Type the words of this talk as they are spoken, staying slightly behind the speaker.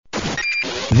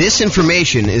This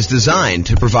information is designed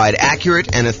to provide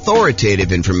accurate and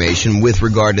authoritative information with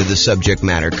regard to the subject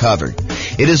matter covered.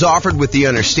 It is offered with the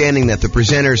understanding that the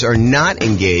presenters are not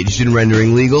engaged in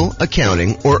rendering legal,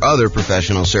 accounting, or other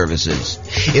professional services.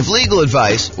 If legal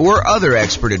advice or other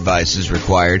expert advice is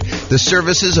required, the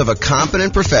services of a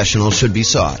competent professional should be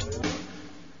sought.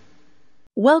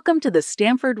 Welcome to the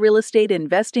Stanford Real Estate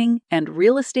Investing and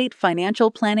Real Estate Financial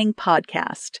Planning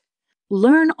Podcast.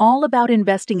 Learn all about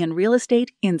investing in real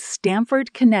estate in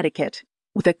Stamford, Connecticut,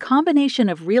 with a combination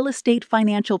of real estate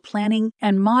financial planning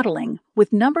and modeling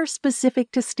with numbers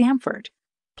specific to Stamford,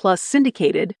 plus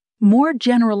syndicated, more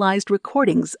generalized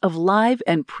recordings of live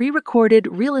and pre-recorded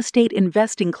real estate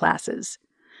investing classes,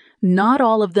 not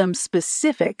all of them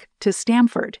specific to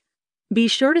Stamford. Be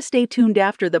sure to stay tuned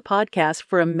after the podcast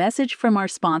for a message from our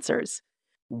sponsors.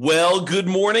 Well, good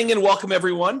morning and welcome,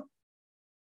 everyone.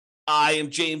 I am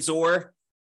James Orr,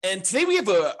 and today we have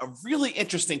a really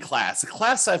interesting class, a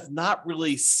class I've not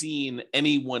really seen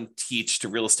anyone teach to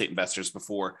real estate investors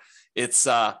before. It's,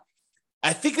 I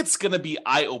think it's going to be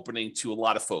eye-opening to a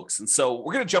lot of folks, and so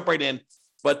we're going to jump right in,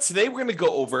 but today we're going to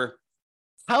go over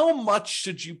how much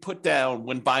should you put down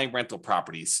when buying rental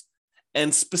properties,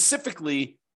 and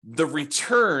specifically the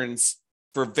returns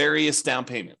for various down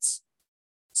payments.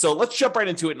 So let's jump right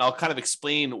into it, and I'll kind of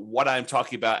explain what I'm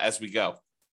talking about as we go.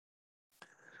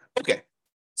 Okay,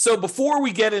 so before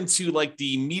we get into like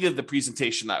the meat of the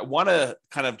presentation, I want to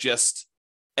kind of just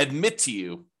admit to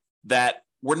you that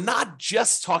we're not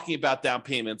just talking about down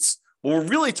payments. What we're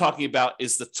really talking about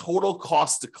is the total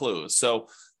cost to close. So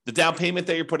the down payment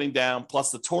that you're putting down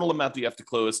plus the total amount that you have to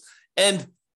close. And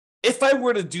if I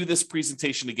were to do this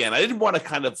presentation again, I didn't want to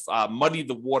kind of muddy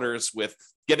the waters with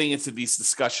getting into these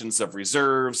discussions of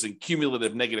reserves and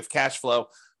cumulative negative cash flow.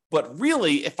 But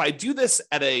really, if I do this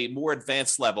at a more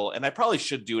advanced level, and I probably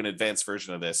should do an advanced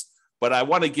version of this, but I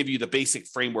want to give you the basic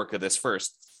framework of this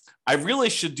first. I really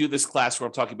should do this class where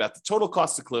I'm talking about the total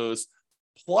cost to close,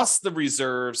 plus the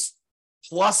reserves,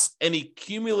 plus any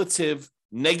cumulative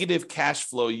negative cash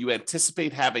flow you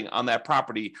anticipate having on that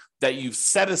property that you've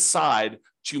set aside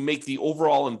to make the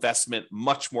overall investment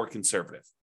much more conservative.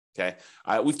 Okay,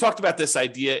 we've talked about this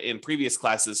idea in previous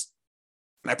classes.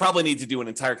 And I probably need to do an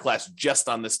entire class just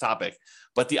on this topic.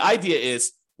 But the idea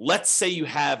is, let's say you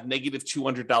have negative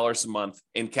 $200 a month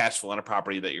in cash flow on a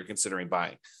property that you're considering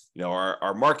buying. You know,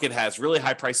 our market has really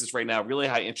high prices right now, really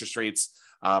high interest rates.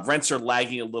 Rents are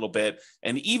lagging a little bit.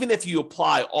 And even if you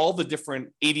apply all the different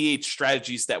 88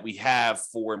 strategies that we have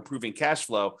for improving cash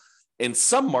flow, in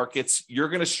some markets, you're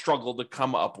going to struggle to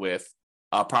come up with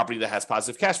a property that has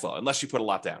positive cash flow, unless you put a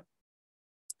lot down.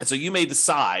 And so you may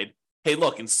decide, hey,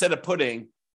 look, instead of putting,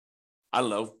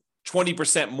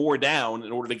 20% more down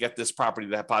in order to get this property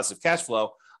to have positive cash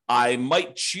flow, I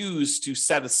might choose to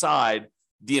set aside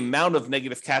the amount of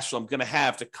negative cash flow I'm going to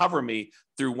have to cover me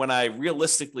through when I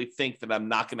realistically think that I'm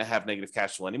not going to have negative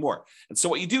cash flow anymore. And so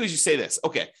what you do is you say this,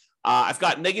 okay, I've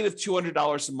got negative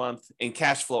 $200 a month in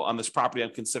cash flow on this property I'm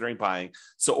considering buying.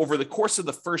 So over the course of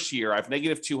the first year, I have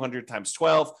negative 200 times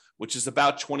 12, which is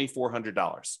about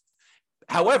 $2,400.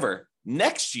 However,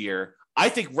 next year, I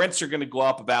think rents are going to go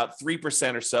up about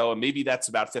 3% or so, and maybe that's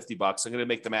about $50. I'm going to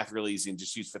make the math really easy and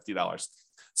just use $50.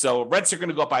 So rents are going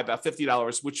to go up by about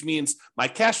 $50, which means my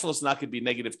cash flow is not going to be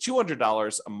negative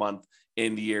 $200 a month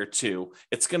in year two.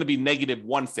 It's going to be negative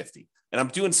 $150. And I'm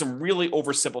doing some really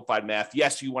oversimplified math.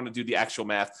 Yes, you want to do the actual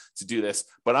math to do this,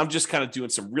 but I'm just kind of doing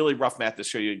some really rough math to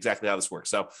show you exactly how this works.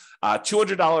 So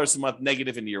 $200 a month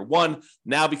negative in year one.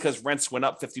 Now, because rents went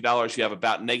up $50, you have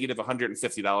about negative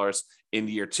 $150 in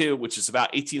year two, which is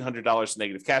about $1,800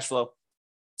 negative cash flow.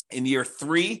 In year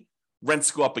three,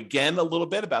 rents go up again a little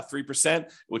bit, about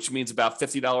 3%, which means about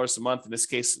 $50 a month in this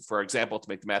case, for example, to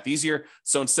make the math easier.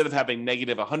 So instead of having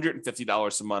negative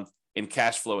 $150 a month in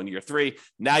cash flow in year three,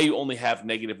 now you only have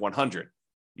negative 100.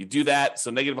 You do that.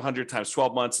 So negative 100 times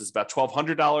 12 months is about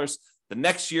 $1,200. The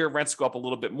next year, rents go up a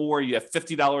little bit more. You have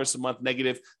 $50 a month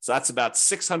negative. So that's about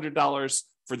 $600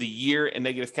 for the year in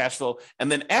negative cash flow.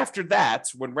 And then after that,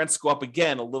 when rents go up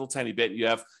again a little tiny bit, you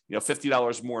have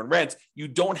 $50 more in rent, you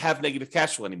don't have negative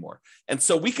cash flow anymore. And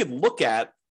so we could look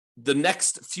at the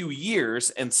next few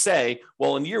years and say,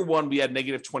 well, in year one, we had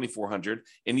negative 2,400.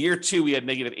 In year two, we had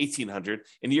negative 1,800.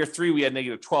 In year three, we had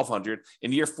negative 1,200.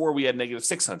 In year four, we had negative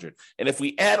 600. And if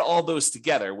we add all those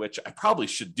together, which I probably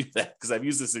should do that because I've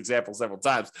used this example several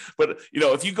times, but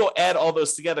if you go add all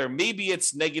those together, maybe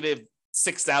it's negative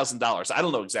 $6,000. I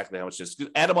don't know exactly how much it is.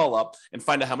 Add them all up and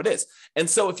find out how much it is. And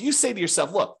so if you say to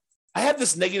yourself, look, I have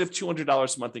this negative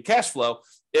 $200 a month in cash flow.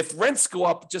 If rents go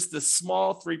up just a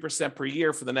small 3% per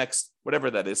year for the next,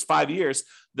 whatever that is, 5 years,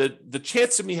 the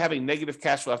chance of me having negative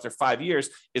cash flow after 5 years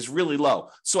is really low.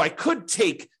 So I could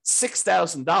take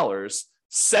 $6,000,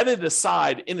 set it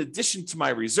aside in addition to my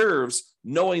reserves,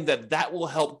 knowing that that will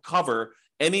help cover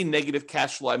any negative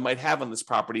cash flow I might have on this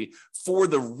property for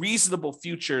the reasonable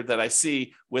future that I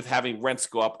see with having rents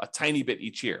go up a tiny bit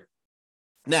each year.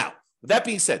 Now, with that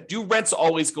being said, do rents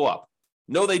always go up?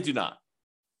 No, they do not.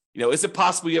 Is it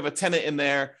possible you have a tenant in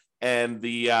there and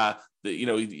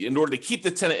in order to keep the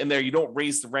tenant in there, you don't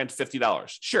raise the rent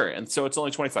 $50? Sure, and so it's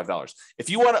only $25. If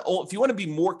you want to be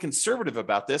more conservative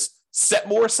about this, set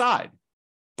more aside.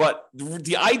 But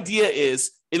the idea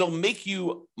is it'll make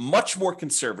you much more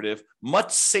conservative,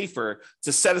 much safer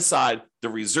to set aside the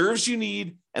reserves you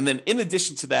need, and then in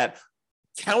addition to that,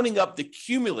 counting up the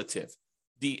cumulative,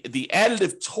 the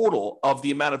additive total of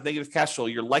the amount of negative cash flow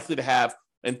you're likely to have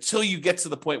until you get to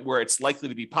the point where it's likely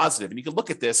to be positive. And you can look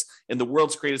at this in the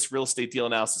world's greatest real estate deal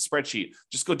analysis spreadsheet.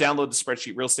 Just go download the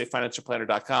spreadsheet,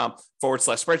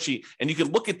 realestatefinancialplanner.com/spreadsheet. And you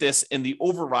can look at this in the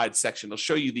override section. It'll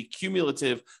show you the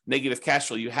cumulative negative cash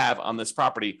flow you have on this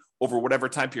property over whatever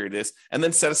time period it is, and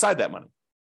then set aside that money.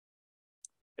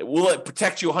 Will it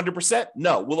protect you 100%?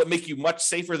 No. Will it make you much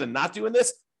safer than not doing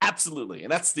this? Absolutely.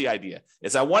 And that's the idea,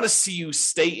 is I want to see you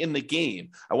stay in the game.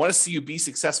 I want to see you be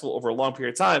successful over a long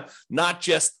period of time, not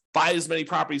just buy as many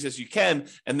properties as you can.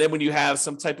 And then when you have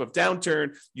some type of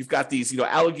downturn, you've got these,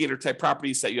 alligator type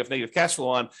properties that you have negative cash flow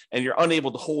on, and you're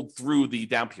unable to hold through the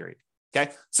down period.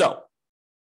 Okay. So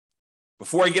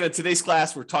before I get into today's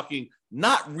class, we're talking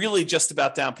not really just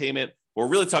about down payment. What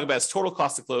we're really talking about is total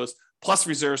cost to close plus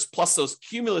reserves, plus those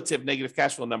cumulative negative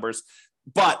cash flow numbers.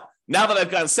 But now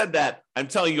that I've said that, I'm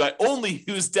telling you, I only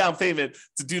use down payment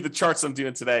to do the charts I'm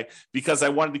doing today because I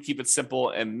wanted to keep it simple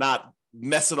and not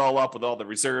mess it all up with all the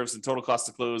reserves and total cost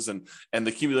to close and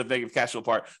the cumulative negative cash flow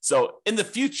part. So in the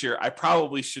future, I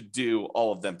probably should do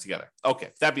all of them together.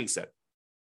 Okay, that being said.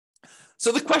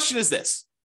 So the question is this: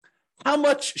 how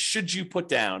much should you put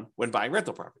down when buying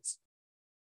rental properties?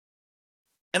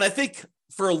 And I think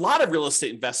for a lot of real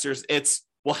estate investors, it's,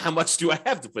 well, how much do I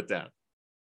have to put down?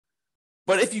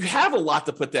 But if you have a lot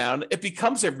to put down, it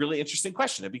becomes a really interesting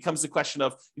question. It becomes the question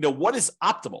of, what is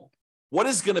optimal? What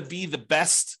is going to be the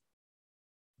best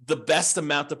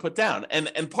amount to put down?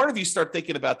 And part of you start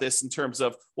thinking about this in terms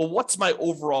of, well, what's my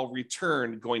overall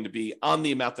return going to be on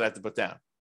the amount that I have to put down?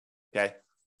 Okay.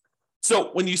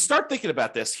 So when you start thinking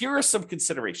about this, here are some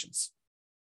considerations.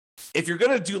 If you're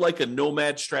going to do like a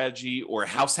nomad strategy or a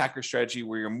house hacker strategy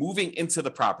where you're moving into the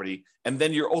property and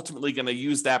then you're ultimately going to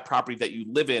use that property that you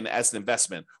live in as an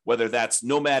investment, whether that's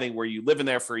nomading where you live in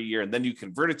there for a year and then you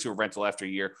convert it to a rental after a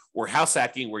year, or house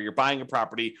hacking where you're buying a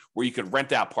property where you could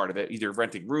rent out part of it, either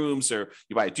renting rooms or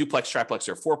you buy a duplex, triplex,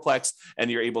 or fourplex,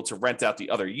 and you're able to rent out the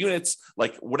other units.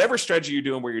 Like whatever strategy you're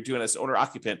doing where you're doing as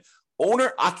owner-occupant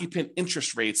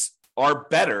interest rates are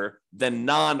better than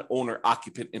non-owner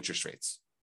occupant interest rates.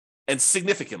 And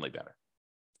significantly better.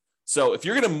 So if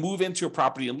you're going to move into a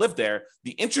property and live there,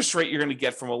 the interest rate you're going to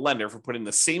get from a lender for putting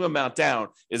the same amount down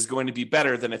is going to be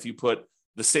better than if you put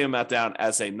the same amount down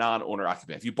as a non-owner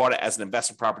occupant, if you bought it as an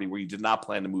investment property where you did not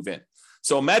plan to move in.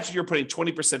 So imagine you're putting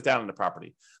 20% down on the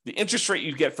property. The interest rate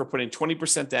you get for putting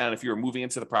 20% down if you were moving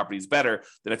into the property is better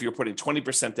than if you're putting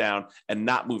 20% down and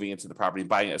not moving into the property and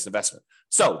buying it as an investment.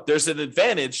 So there's an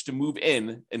advantage to move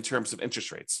in terms of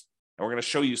interest rates. And we're going to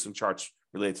show you some charts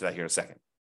related to that here in a second.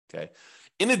 Okay.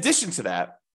 In addition to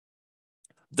that,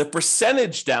 the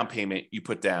percentage down payment you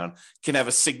put down can have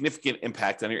a significant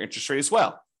impact on your interest rate as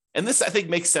well. And this, I think,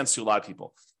 makes sense to a lot of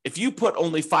people. If you put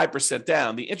only 5%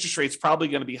 down, the interest rate is probably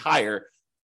going to be higher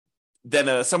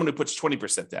than someone who puts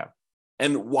 20% down.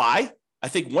 And why? I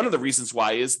think one of the reasons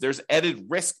why is there's added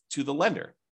risk to the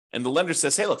lender. And the lender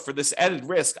says, hey, look, for this added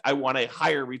risk, I want a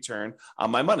higher return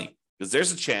on my money because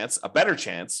there's a better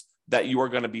chance that you are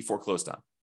going to be foreclosed on,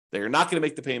 that you're not going to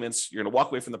make the payments, you're going to walk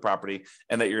away from the property,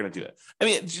 and that you're going to do it. I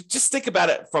mean, just think about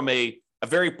it from a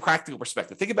very practical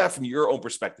perspective. Think about it from your own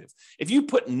perspective. If you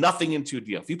put nothing into a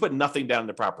deal, if you put nothing down in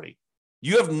the property,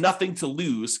 you have nothing to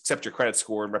lose except your credit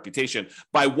score and reputation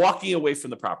by walking away from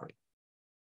the property.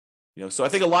 So I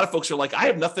think a lot of folks are like, I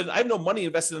have nothing, I have no money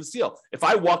invested in this deal. If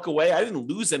I walk away, I didn't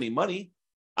lose any money.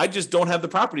 I just don't have the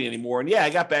property anymore. And yeah, I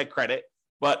got bad credit,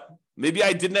 but maybe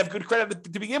I didn't have good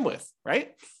credit to begin with,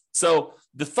 right? So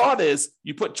the thought is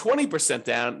you put 20%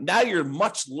 down, now you're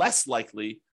much less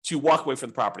likely to walk away from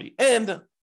the property. And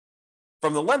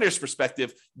from the lender's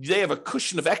perspective, they have a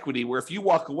cushion of equity where if you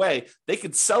walk away, they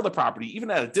could sell the property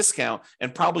even at a discount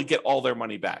and probably get all their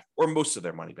money back or most of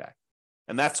their money back.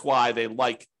 And that's why they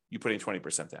like you put in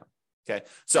 20% down. Okay.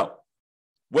 So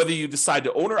whether you decide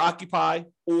to own or occupy,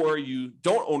 or you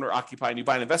don't own or occupy and you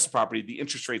buy an investment property, the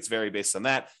interest rates vary based on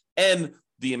that. And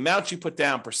the amount you put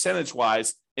down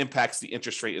percentage-wise impacts the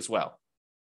interest rate as well.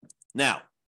 Now,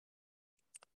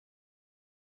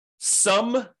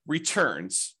 some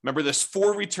returns, remember there's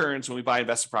 4 returns when we buy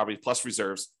investment properties plus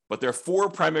reserves, but there are 4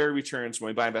 primary returns when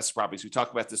we buy investment properties. We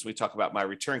talk about this when we talk about my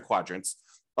return quadrants.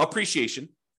 Appreciation,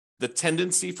 the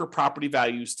tendency for property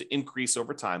values to increase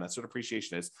over time. That's what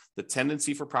appreciation is. The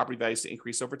tendency for property values to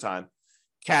increase over time.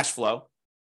 Cash flow,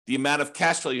 the amount of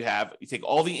cash flow you have. You take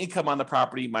all the income on the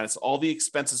property minus all the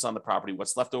expenses on the property.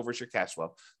 What's left over is your cash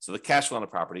flow. So the cash flow on the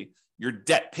property, your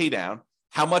debt pay down,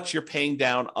 how much you're paying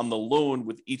down on the loan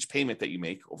with each payment that you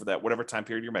make over that whatever time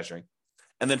period you're measuring.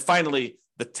 And then finally,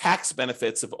 the tax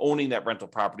benefits of owning that rental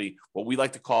property, what we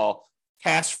like to call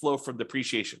cash flow from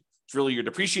depreciation. It's really your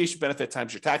depreciation benefit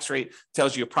times your tax rate,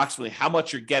 tells you approximately how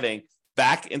much you're getting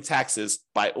back in taxes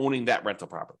by owning that rental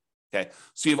property. Okay,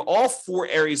 so you have all 4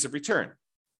 areas of return.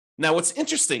 Now, what's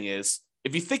interesting is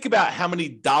if you think about how many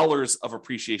dollars of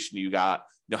appreciation you got,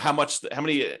 how much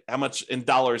in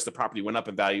dollars the property went up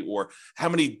in value, or how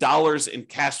many dollars in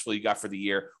cash flow you got for the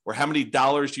year, or how many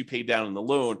dollars you paid down in the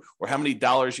loan, or how many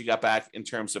dollars you got back in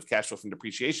terms of cash flow from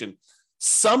depreciation,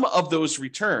 some of those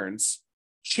returns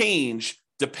change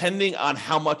depending on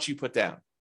how much you put down.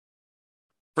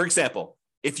 For example,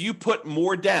 if you put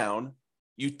more down,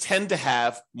 you tend to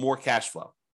have more cash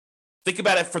flow. Think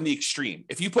about it from the extreme.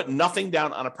 If you put nothing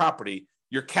down on a property,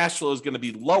 your cash flow is going to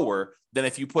be lower than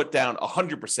if you put down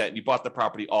 100% and you bought the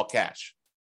property all cash,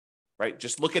 right?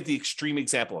 Just look at the extreme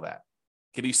example of that.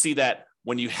 Can you see that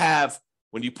when you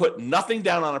put nothing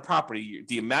down on a property,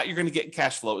 the amount you're going to get in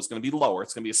cash flow is going to be lower.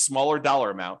 It's going to be a smaller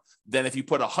dollar amount than if you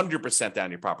put 100%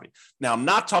 down your property. Now, I'm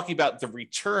not talking about the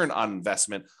return on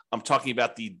investment. I'm talking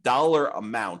about the dollar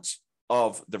amount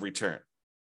of the return.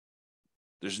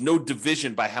 There's no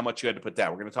division by how much you had to put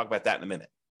down. We're going to talk about that in a minute.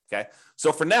 Okay.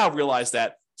 So for now, realize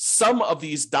that some of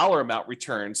these dollar amount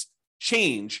returns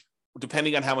change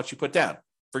depending on how much you put down.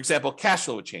 For example, cash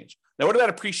flow would change. Now, what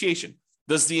about appreciation?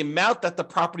 Does the amount that the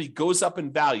property goes up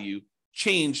in value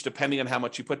change depending on how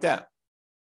much you put down?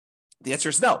 The answer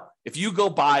is no. If you go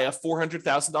buy a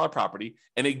 $400,000 property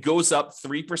and it goes up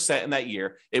 3% in that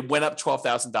year, it went up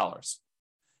 $12,000.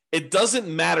 It doesn't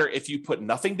matter if you put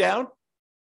nothing down,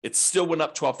 it still went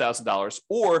up $12,000.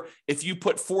 Or if you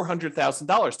put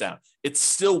 $400,000 down, it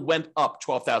still went up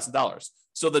 $12,000.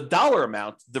 So the dollar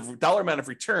amount of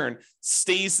return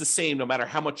stays the same no matter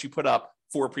how much you put up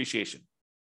for appreciation.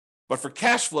 But for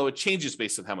cash flow, it changes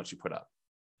based on how much you put up.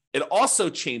 It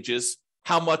also changes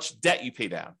how much debt you pay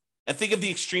down. And think of the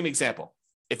extreme example.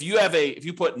 If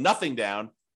you put nothing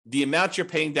down, the amount you're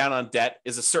paying down on debt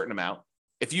is a certain amount.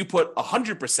 If you put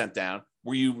 100% down,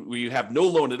 where you have no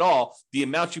loan at all, the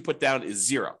amount you put down is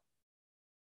 0.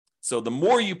 So the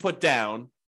more you put down,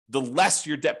 the less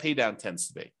your debt pay down tends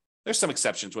to be. There's some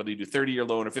exceptions, whether you do 30-year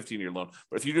loan or 15-year loan,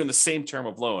 but if you're doing the same term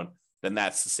of loan, then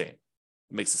that's the same.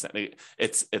 It makes sense.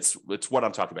 It's what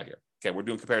I'm talking about here. Okay, we're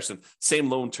doing comparison, same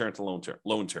loan term to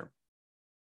loan term.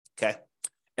 Okay,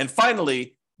 and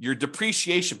finally, your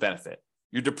depreciation benefit.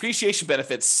 Your depreciation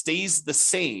benefit stays the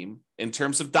same in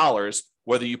terms of dollars,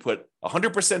 whether you put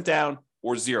 100% down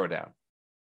or 0 down.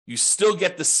 You still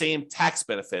get the same tax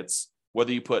benefits,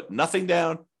 whether you put nothing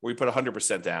down or you put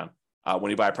 100% down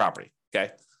when you buy a property.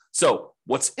 Okay. So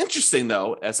what's interesting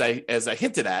though, as I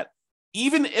hinted at,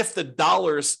 even if the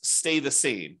dollars stay the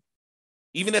same,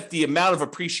 even if the amount of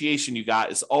appreciation you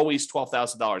got is always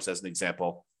 $12,000 as an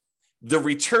example, the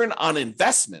return on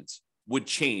investment would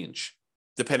change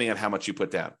depending on how much you put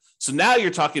down. So now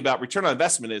you're talking about return on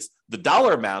investment is the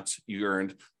dollar amount you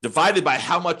earned divided by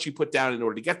how much you put down in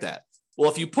order to get that.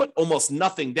 Well, if you put almost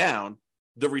nothing down,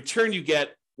 the return you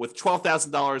get with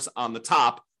 $12,000 on the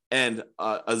top and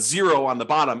a 0 on the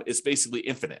bottom is basically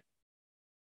infinite.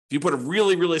 If you put a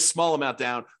really, really small amount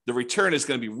down, the return is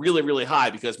going to be really, really high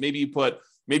because maybe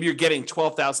you're getting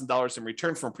 $12,000 in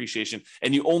return from appreciation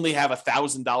and you only have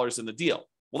 $1,000 in the deal.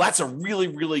 Well, that's a really,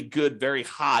 really good, very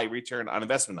high return on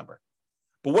investment number.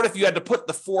 But what if you had to put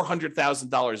the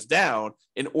 $400,000 down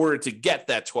in order to get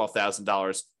that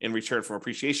 $12,000 in return from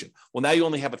appreciation? Well, now you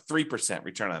only have a 3%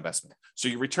 return on investment. So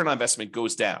your return on investment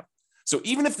goes down. So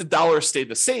even if the dollars stay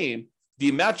the same, the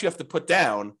amount you have to put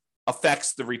down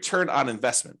affects the return on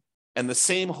investment. And the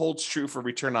same holds true for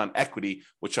return on equity,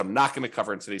 which I'm not going to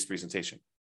cover in today's presentation.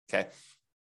 Okay.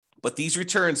 But these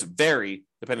returns vary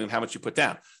depending on how much you put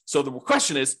down. So the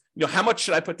question is, how much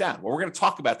should I put down? Well, we're going to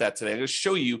talk about that today. I'm going to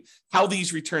show you how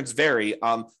these returns vary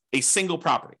on a single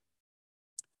property.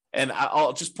 And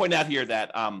I'll just point out here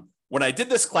that when I did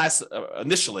this class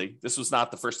initially, this was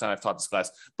not the first time I've taught this class,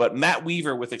 but Matt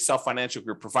Weaver with Excel Financial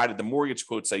Group provided the mortgage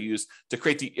quotes I used to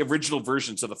create the original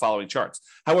versions of the following charts.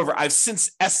 However, I've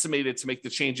since estimated to make the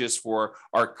changes for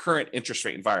our current interest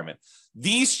rate environment.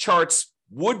 These charts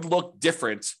would look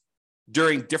different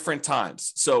during different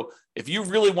times. So if you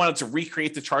really wanted to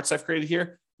recreate the charts I've created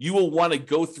here, you will want to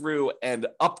go through and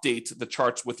update the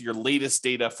charts with your latest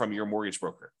data from your mortgage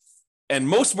broker. And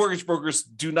most mortgage brokers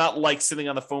do not like sitting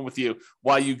on the phone with you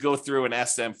while you go through and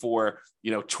ask them for,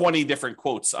 20 different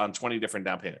quotes on 20 different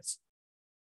down payments.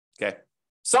 Okay.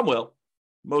 Some will,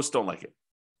 most don't like it.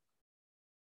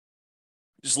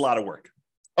 Just a lot of work.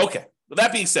 Okay. With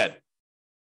that being said,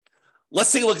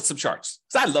 let's take a look at some charts.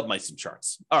 Because I love some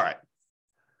charts. All right.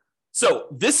 So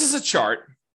this is a chart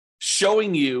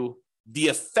showing you the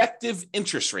effective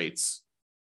interest rates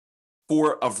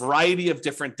for a variety of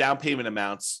different down payment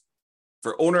amounts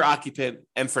for owner occupant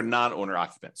and for non-owner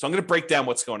occupant. So I'm going to break down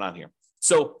what's going on here.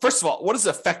 So first of all, what is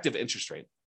effective interest rate?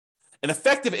 An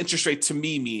effective interest rate to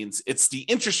me means it's the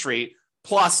interest rate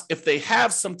plus if they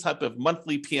have some type of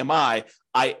monthly PMI,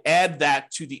 I add that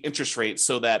to the interest rate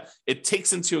so that it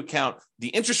takes into account the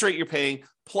interest rate you're paying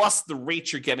plus the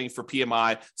rate you're getting for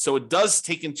PMI. So it does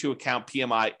take into account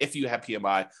PMI if you have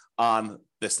PMI on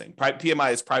this thing.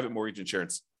 PMI is private mortgage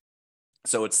insurance.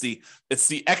 So it's the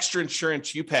extra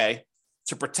insurance you pay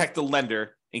to protect the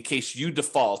lender in case you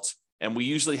default. And we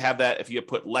usually have that if you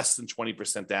put less than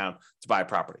 20% down to buy a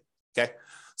property. Okay.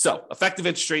 So effective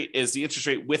interest rate is the interest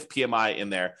rate with PMI in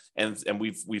there. And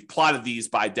we've plotted these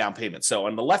by down payment. So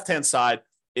on the left-hand side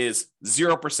is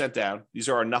 0% down. These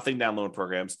are our nothing down loan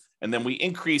programs. And then we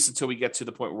increase until we get to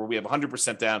the point where we have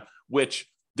 100% down, which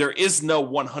there is no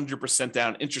 100%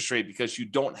 down interest rate because you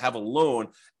don't have a loan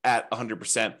at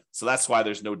 100%. So that's why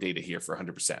there's no data here for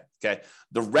 100%. Okay.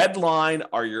 The red line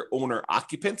are your owner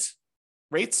occupant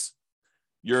rates.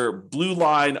 Your blue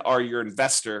line are your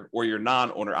investor or your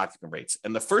non-owner occupant rates.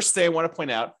 And the first thing I want to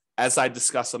point out, as I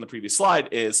discussed on the previous slide,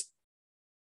 is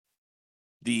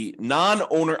the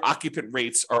non-owner occupant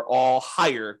rates are all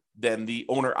higher than the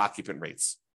owner occupant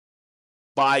rates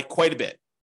by quite a bit.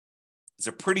 There's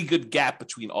a pretty good gap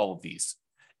between all of these.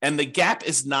 And the gap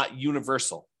is not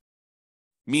universal,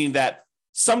 meaning that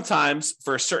sometimes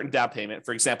for a certain down payment,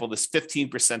 for example, this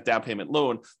 15% down payment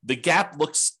loan, the gap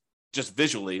looks just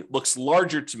visually looks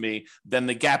larger to me than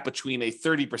the gap between a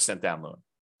 30% down loan.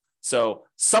 So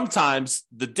sometimes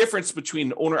the difference between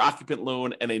an owner occupant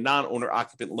loan and a non-owner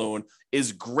occupant loan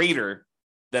is greater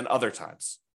than other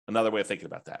times. Another way of thinking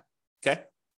about that. Okay.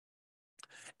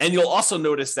 And you'll also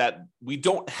notice that we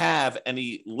don't have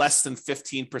any less than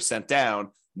 15% down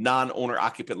non-owner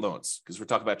occupant loans because we're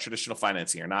talking about traditional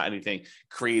financing or not anything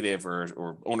creative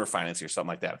or owner financing or something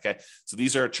like that. Okay. So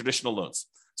these are traditional loans.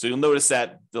 So you'll notice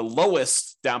that the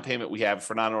lowest down payment we have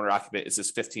for non-owner occupant is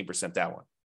this 15% down one.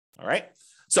 All right.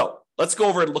 So let's go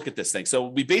over and look at this thing. So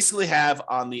we basically have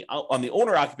on the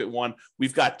owner occupant one,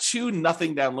 we've got two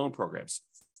nothing down loan programs.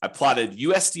 I plotted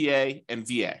USDA and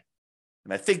VA.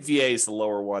 And I think VA is the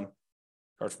lower one.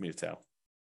 Hard for me to tell.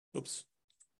 Oops.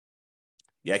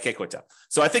 Yeah, I can't quite tell.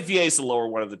 So I think VA is the lower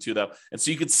one of the two, though. And so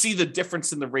you can see the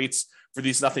difference in the rates for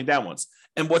these nothing down ones.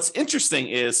 And what's interesting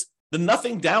is the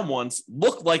nothing down ones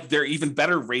look like they're even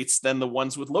better rates than the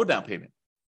ones with low down payment,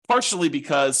 partially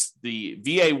because the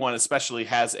VA one especially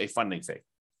has a funding fee.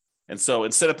 And so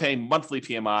instead of paying monthly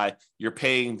PMI, you're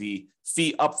paying the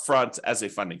fee upfront as a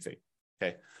funding fee.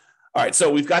 Okay. All right. So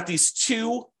we've got these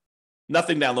two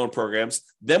nothing down loan programs.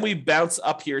 Then we bounce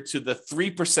up here to the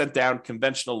 3% down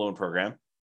conventional loan program,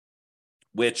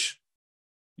 which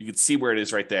you can see where it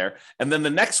is right there. And then the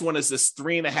next one is this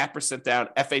 3.5% down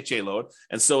FHA loan.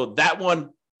 And so that one,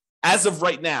 as of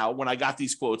right now, when I got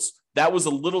these quotes, that was a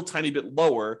little tiny bit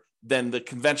lower than the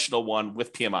conventional one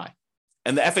with PMI.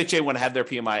 And the FHA one had their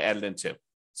PMI added in too.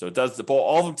 So it does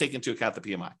all of them take into account the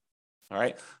PMI. All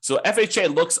right. So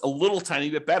FHA looks a little tiny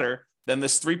bit better than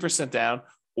this 3% down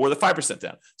or the 5%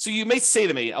 down. So you may say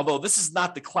to me, although this is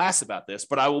not the class about this,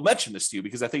 but I will mention this to you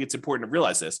because I think it's important to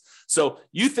realize this. So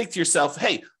you think to yourself,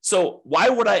 hey, so why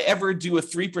would I ever do a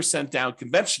 3% down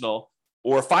conventional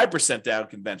or a 5% down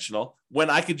conventional when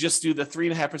I could just do the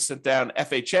 3.5% down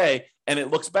FHA and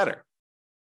it looks better?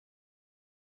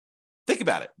 Think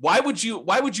about it. Why would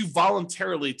you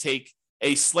voluntarily take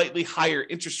a slightly higher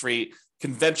interest rate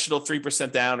conventional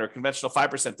 3% down or conventional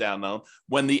 5% down loan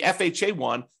when the FHA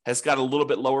one has got a little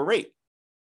bit lower rate?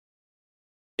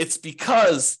 It's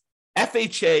because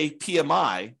FHA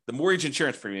PMI, the mortgage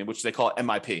insurance premium, which they call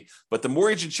MIP, but the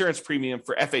mortgage insurance premium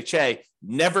for FHA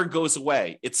never goes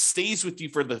away. It stays with you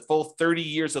for the full 30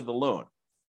 years of the loan.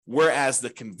 whereas the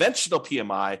conventional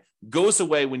PMI goes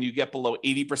away when you get below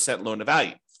 80% loan to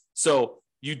value. So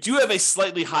you do have a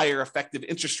slightly higher effective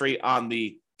interest rate on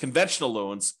the conventional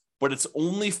loans, but it's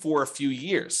only for a few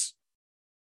years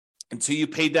until you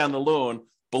pay down the loan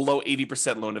below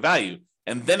 80% loan to value.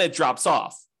 And then it drops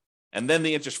off. And then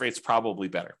the interest rate's probably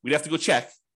better. We'd have to go check,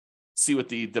 see what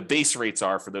the base rates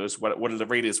are for those, what the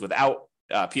rate is without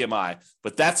PMI.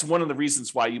 But that's one of the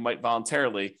reasons why you might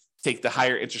voluntarily take the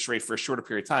higher interest rate for a shorter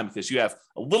period of time, because you have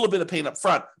a little bit of pain up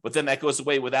front, but then that goes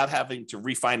away without having to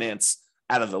refinance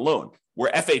out of the loan.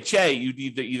 Where FHA, you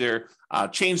need to either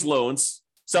change loans,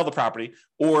 sell the property,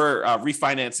 or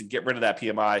refinance and get rid of that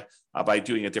PMI by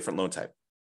doing a different loan type.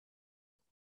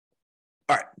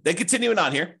 All right, then continuing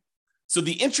on here. So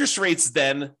the interest rates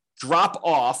then drop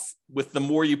off with the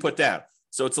more you put down.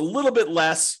 So it's a little bit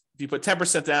less if you put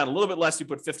 10% down, a little bit less if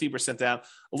you put 15% down,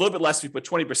 a little bit less if you put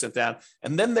 20% down.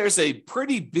 And then there's a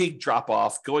pretty big drop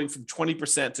off going from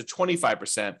 20% to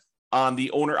 25% on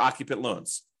the owner-occupant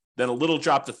loans. Then a little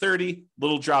drop to 30,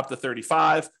 little drop to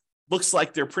 35. Looks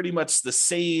like they're pretty much the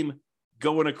same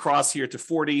going across here to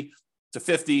 40 to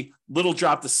 50, little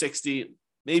drop to 60,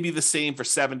 maybe the same for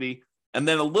 70, and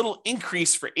then a little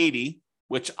increase for 80,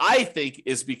 which I think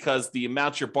is because the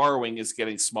amount you're borrowing is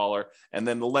getting smaller. And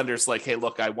then the lender's like, hey,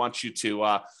 look, I want you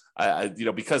to,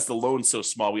 because the loan's so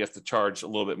small, we have to charge a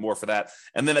little bit more for that.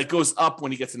 And then it goes up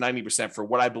when you get to 90% for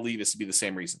what I believe is to be the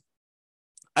same reason.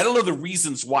 I don't know the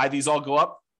reasons why these all go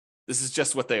up. This is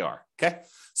just what they are, okay?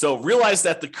 So realize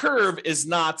that the curve is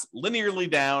not linearly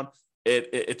down.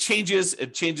 It changes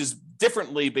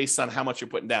differently based on how much you're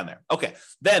putting down there. Okay,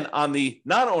 then on the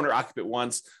non-owner occupant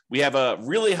ones, we have a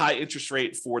really high interest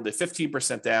rate for the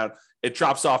 15% down. It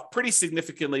drops off pretty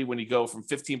significantly when you go from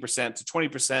 15% to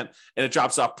 20%, and it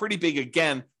drops off pretty big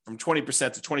again from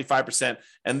 20% to 25%.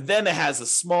 And then it has a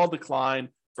small decline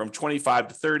from 25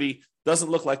 to 30. Doesn't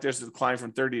look like there's a decline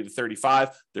from 30 to 35.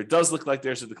 There does look like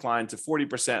there's a decline to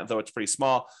 40%, though it's pretty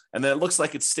small. And then it looks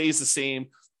like it stays the same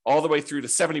all the way through to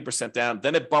 70% down.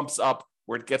 Then it bumps up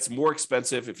where it gets more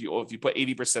expensive if you put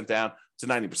 80% down to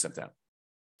 90% down.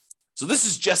 So this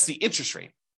is just the interest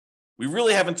rate. We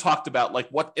really haven't talked about like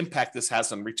what impact this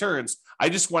has on returns. I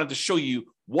just wanted to show you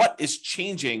what is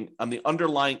changing on the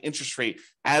underlying interest rate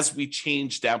as we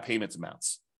change down payment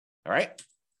amounts. All right.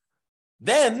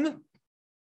 Then,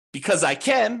 because I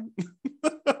can,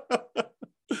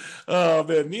 oh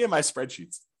man, me and my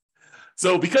spreadsheets.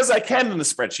 So because I can in the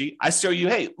spreadsheet, I show you,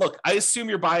 hey, look, I assume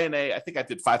you're buying I think I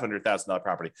did $500,000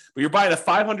 property, but you're buying a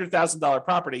 $500,000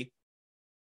 property,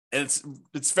 and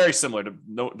it's very similar to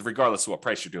regardless of what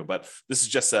price you're doing, but this is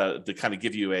just to kind of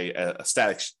give you a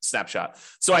static snapshot.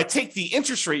 So I take the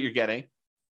interest rate you're getting,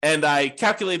 and I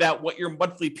calculate out what your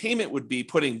monthly payment would be,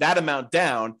 putting that amount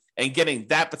down and getting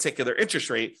that particular interest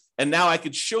rate. And now I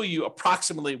could show you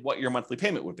approximately what your monthly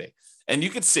payment would be. And you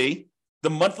could see the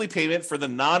monthly payment for the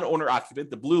non-owner occupant,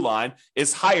 the blue line,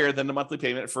 is higher than the monthly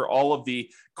payment for all of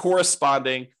the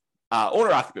corresponding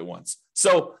owner occupant ones.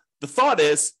 So the thought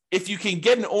is, if you can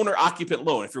get an owner occupant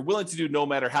loan, if you're willing to do no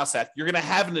matter house hack, you're going to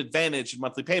have an advantage in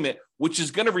monthly payment, which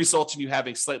is going to result in you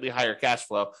having slightly higher cash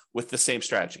flow with the same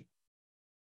strategy.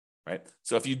 Right?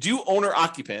 So if you do owner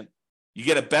occupant, you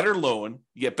get a better loan,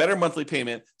 you get better monthly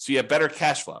payment, so you have better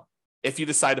cash flow if you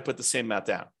decide to put the same amount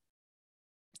down.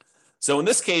 So in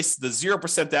this case, the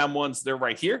 0% down ones, they're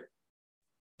right here.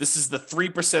 This is the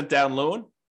 3% down loan,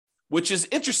 which is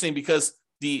interesting because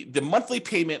the monthly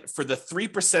payment for the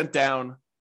 3% down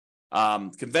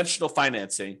conventional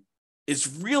financing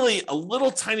is really a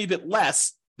little tiny bit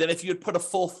less than if you had put a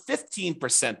full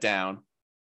 15% down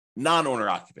non-owner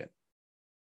occupant.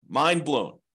 Mind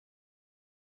blown.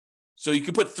 So you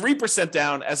could put 3%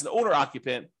 down as an owner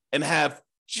occupant and have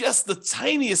just the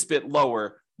tiniest bit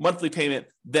lower monthly payment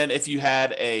than if you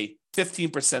had a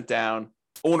 15% down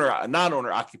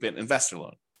non-owner occupant investor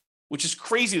loan, which is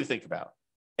crazy to think about.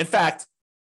 In fact,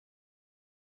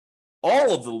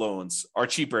 all of the loans are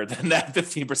cheaper than that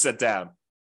 15% down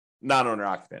non-owner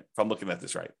occupant, if I'm looking at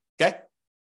this right. Okay.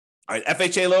 All right.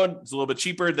 FHA loan is a little bit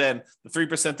cheaper than the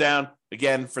 3% down.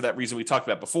 Again, for that reason we talked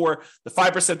about before. The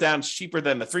 5% down is cheaper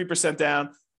than the 3%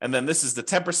 down. And then this is the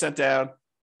 10% down.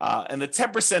 And the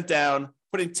 10% down,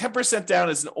 putting 10% down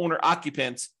as an owner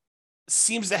occupant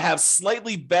seems to have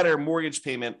slightly better mortgage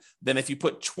payment than if you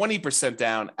put 20%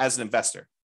 down as an investor.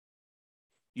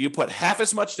 You put half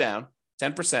as much down,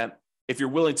 10%, if you're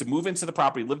willing to move into the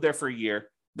property, live there for a year,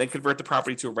 then convert the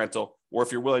property to a rental, or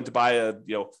if you're willing to buy a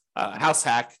house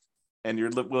hack and you're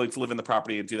willing to live in the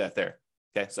property and do that there.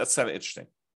 Okay, so that's kind of interesting.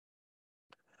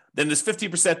 Then there's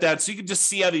 50% down, so you can just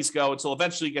see how these go until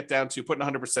eventually you get down to putting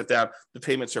 100% down. The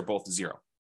payments are both 0.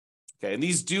 Okay, and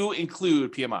these do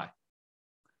include PMI.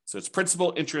 So it's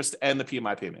principal, interest, and the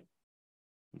PMI payment.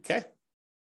 Okay.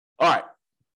 All right.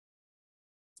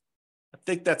 I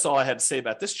think that's all I had to say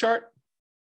about this chart.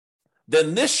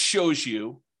 Then this shows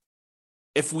you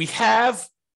if we have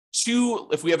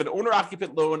an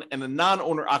owner-occupant loan and a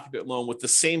non-owner-occupant loan with the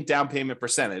same down payment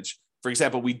percentage. For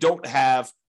example, we don't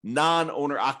have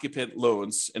non-owner-occupant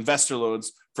loans, investor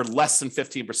loans, for less than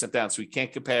 15% down. So we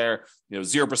can't compare,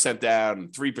 0% down,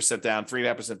 3% down,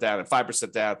 3.5% down, and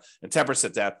 5% down, and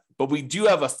 10% down. But we do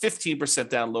have a 15%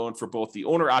 down loan for both the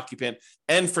owner-occupant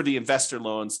and for the investor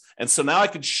loans. And so now I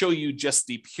can show you just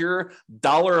the pure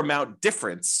dollar amount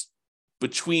difference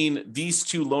between these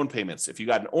two loan payments, if you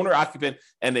got an owner-occupant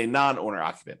and a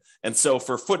non-owner-occupant. And so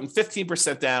for putting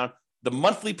 15% down, the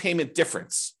monthly payment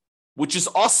difference, which is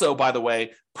also, by the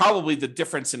way, probably the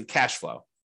difference in cash flow,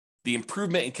 the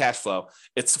improvement in cash flow,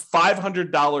 it's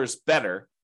 $500 better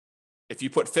if you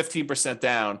put 15%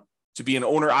 down to be an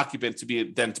owner-occupant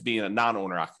than to be a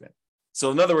non-owner-occupant. So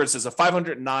in other words, there's a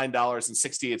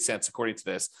 $509.68 according to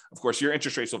this. Of course, your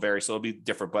interest rates will vary, so it'll be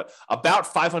different, but about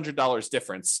 $500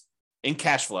 difference in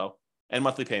cash flow and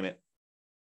monthly payment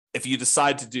if you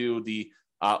decide to do the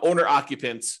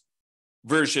owner-occupant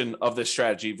version of this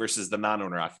strategy versus the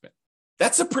non-owner-occupant.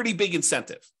 That's a pretty big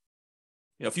incentive.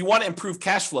 If you want to improve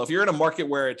cash flow, if you're in a market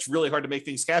where it's really hard to make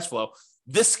things cash flow,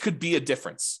 this could be a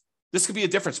difference. This could be a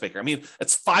difference maker. I mean,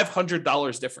 it's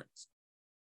 $500 difference,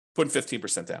 putting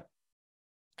 15% down.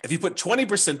 If you put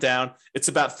 20% down, it's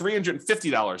about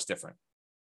 $350 different.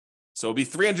 So it'll be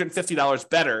 $350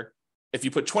 better if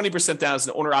you put 20% down as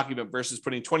an owner-occupant versus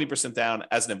putting 20% down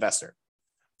as an investor.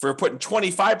 For putting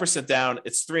 25% down,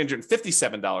 it's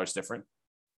 $357 different.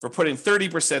 For putting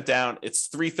 30% down, it's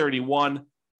 $331.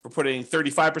 For putting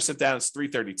 35% down, it's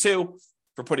 $332.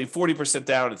 For putting 40%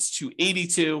 down, it's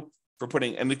 $282.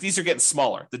 And these are getting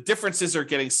smaller. The differences are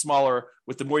getting smaller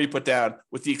with the more you put down,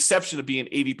 with the exception of being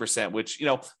 80%, which,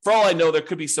 for all I know, there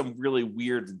could be some really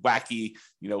weird, wacky,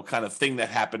 kind of thing that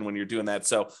happened when you're doing that.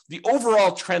 So the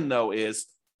overall trend, though, is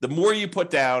the more you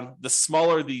put down, the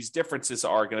smaller these differences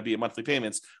are going to be in monthly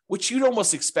payments, which you'd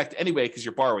almost expect anyway because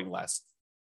you're borrowing less.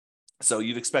 So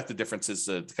you'd expect the differences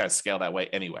to kind of scale that way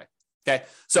anyway. Okay,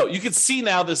 so you can see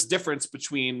now this difference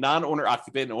between non-owner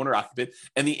occupant and owner occupant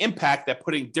and the impact that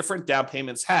putting different down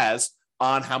payments has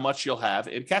on how much you'll have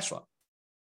in cash flow.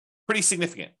 Pretty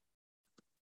significant.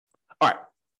 All right,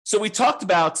 so we talked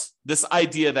about this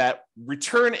idea that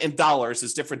return in dollars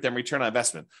is different than return on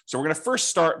investment. So we're going to first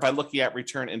start by looking at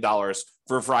return in dollars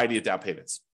for a variety of down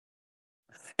payments.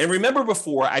 And remember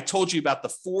before, I told you about the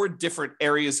 4 different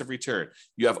areas of return.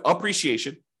 You have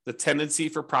appreciation, the tendency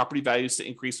for property values to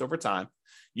increase over time.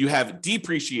 You have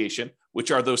depreciation,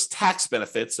 which are those tax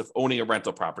benefits of owning a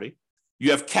rental property. You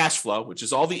have cash flow, which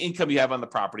is all the income you have on the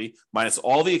property minus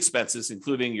all the expenses,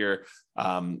 including your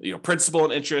principal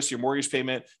and interest, your mortgage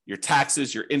payment, your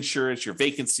taxes, your insurance, your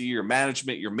vacancy, your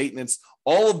management, your maintenance.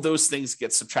 All of those things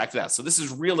get subtracted out. So this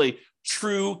is really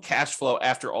true cash flow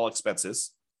after all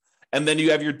expenses. And then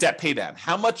you have your debt pay down,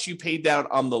 how much you paid down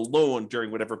on the loan during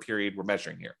whatever period we're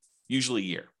measuring here, usually a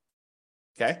year.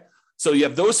 Okay. So you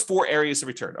have those 4 areas of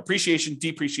return: appreciation,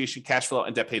 depreciation, cash flow,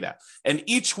 and debt pay down. And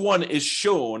each one is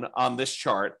shown on this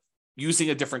chart using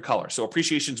a different color. So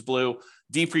appreciation is blue,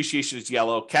 depreciation is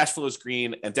yellow, cash flow is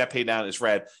green, and debt pay down is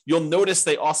red. You'll notice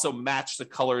they also match the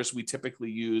colors we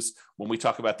typically use when we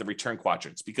talk about the return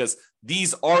quadrants, because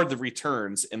these are the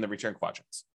returns in the return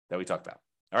quadrants that we talked about.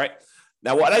 All right.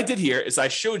 Now, what I did here is I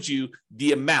showed you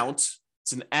the amount.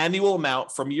 It's an annual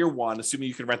amount from year 1, assuming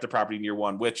you can rent the property in year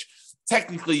 1, which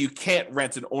technically you can't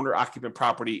rent an owner-occupant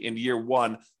property in year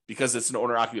 1 because it's an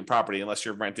owner-occupant property unless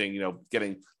you're renting,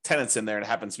 getting tenants in there, and it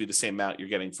happens to be the same amount you're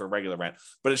getting for regular rent.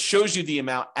 But it shows you the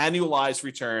amount annualized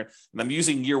return, and I'm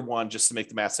using year 1 just to make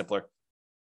the math simpler.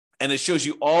 And it shows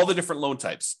you all the different loan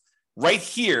types. Right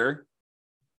here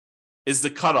is the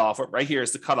cutoff. Right here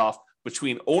is the cutoff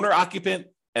between owner-occupant,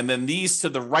 and then these to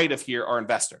the right of here are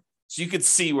investor. So you could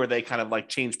see where they kind of like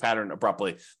change pattern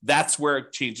abruptly. That's where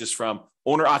it changes from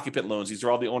owner-occupant loans. These are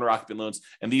all the owner-occupant loans,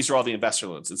 and these are all the investor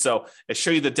loans. And so I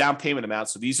show you the down payment amount.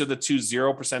 So these are the 2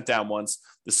 0% down ones.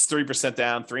 This is 3%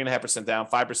 down, 3.5% down,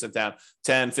 5% down,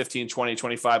 10, 15, 20,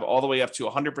 25, all the way up to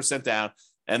 100% down.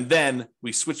 And then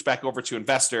we switch back over to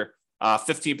investor,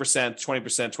 15%,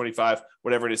 20%, 25,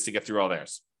 whatever it is to get through all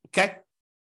theirs. Okay?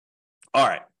 All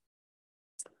right.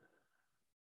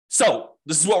 So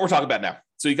this is what we're talking about now.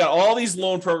 So you got all these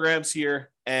loan programs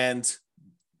here, and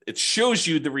it shows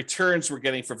you the returns we're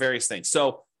getting for various things.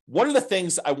 So one of the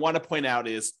things I want to point out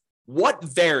is what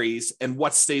varies and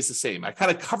what stays the same? I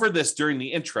kind of covered this during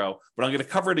the intro, but I'm going to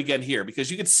cover it again here because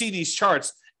you can see these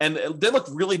charts and they look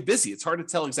really busy. It's hard to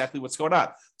tell exactly what's going on.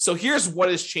 So here's what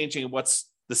is changing and what's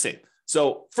the same.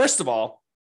 So first of all,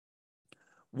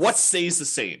 what stays the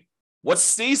same? What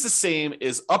stays the same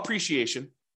is appreciation.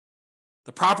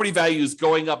 The property value is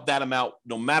going up that amount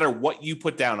no matter what you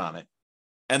put down on it.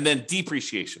 And then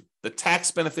depreciation. The tax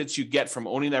benefits you get from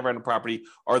owning that rental property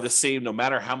are the same no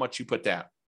matter how much you put down.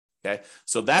 Okay,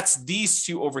 so that's these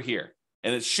two over here.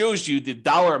 And it shows you the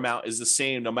dollar amount is the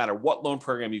same no matter what loan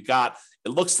program you got. It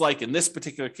looks like in this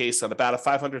particular case on about a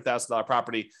 $500,000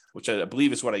 property, which I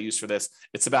believe is what I use for this,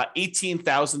 it's about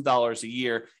 $18,000 a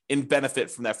year in benefit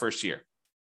from that first year.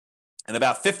 And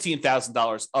about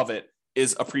 $15,000 of it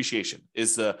is appreciation,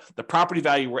 is the property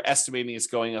value we're estimating is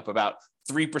going up about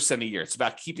 3% a year. It's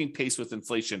about keeping pace with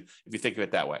inflation, if you think of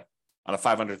it that way, on a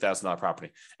 $500,000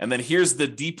 property. And then here's the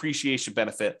depreciation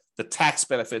benefit, the tax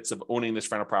benefits of owning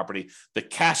this rental property, the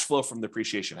cash flow from the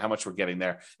depreciation, how much we're getting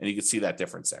there. And you can see that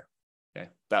difference there. Okay,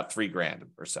 about $3,000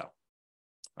 or so.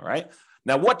 All right.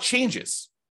 Now, what changes?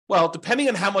 Well, depending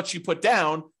on how much you put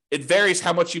down, it varies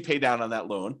how much you pay down on that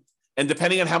loan. And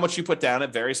depending on how much you put down,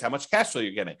 it varies how much cash flow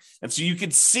you're getting. And so you can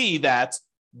see that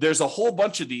there's a whole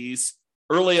bunch of these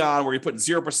early on where you put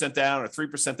 0% down or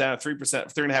 3% down or 3%,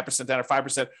 3.5% down or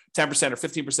 5%, 10% or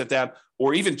 15% down,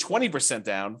 or even 20%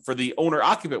 down for the owner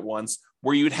occupant ones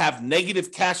where you'd have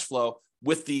negative cash flow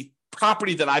with the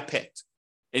property that I picked.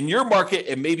 In your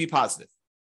market, it may be positive,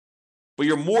 but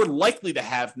you're more likely to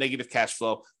have negative cash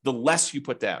flow the less you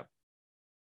put down.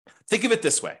 Think of it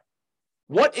this way.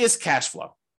 What is cash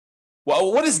flow?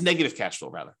 Well, what is negative cash flow,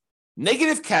 rather?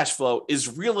 Negative cash flow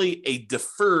is really a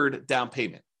deferred down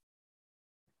payment.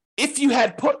 If you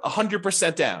had put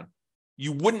 100% down,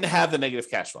 you wouldn't have the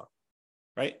negative cash flow,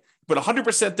 right? Put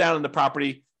 100% down in the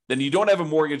property, then you don't have a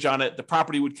mortgage on it, the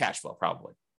property would cash flow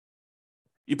probably.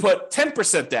 You put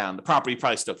 10% down, the property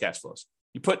probably still cash flows.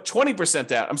 You put 20%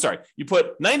 down, you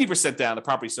put 90% down, the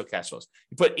property still cash flows.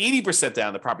 You put 80%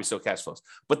 down, the property still cash flows.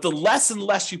 But the less and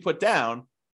less you put down,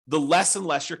 the less and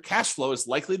less your cash flow is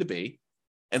likely to be.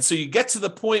 And so you get to the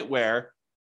point where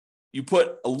you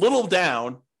put a little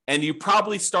down and you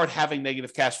probably start having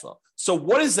negative cash flow. So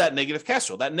what is that negative cash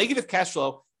flow? That negative cash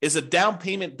flow is a down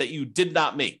payment that you did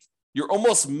not make. You're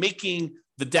almost making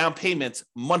the down payment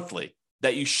monthly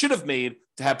that you should have made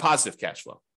to have positive cash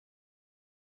flow.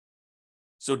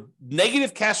 So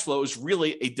negative cash flow is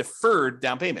really a deferred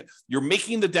down payment. You're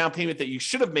making the down payment that you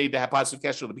should have made to have positive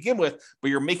cash flow to begin with, but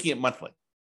you're making it monthly.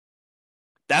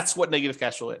 That's what negative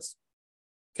cash flow is.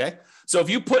 Okay. So if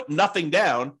you put nothing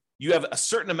down, you have a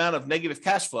certain amount of negative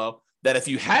cash flow that if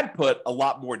you had put a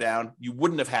lot more down, you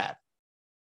wouldn't have had.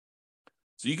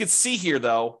 So you can see here,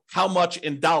 though, how much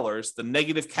in dollars the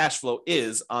negative cash flow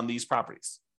is on these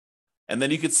properties. And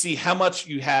then you can see how much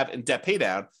you have in debt pay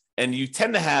down. And you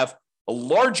tend to have a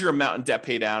larger amount in debt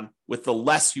pay down with the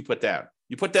less you put down.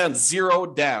 You put down zero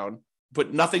down,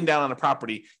 put nothing down on a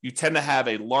property, you tend to have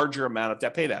a larger amount of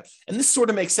debt pay down. And this sort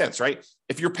of makes sense, right?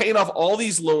 If you're paying off all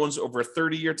these loans over a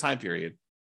 30-year time period,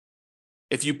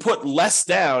 if you put less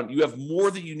down, you have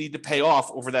more that you need to pay off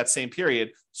over that same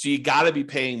period. So you got to be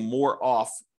paying more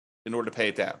off in order to pay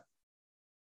it down.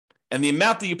 And the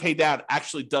amount that you pay down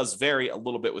actually does vary a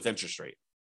little bit with interest rate.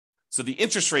 So the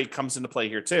interest rate comes into play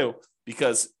here too,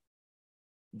 because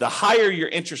the higher your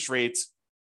interest rates,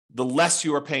 the less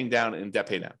you are paying down in debt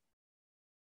pay down.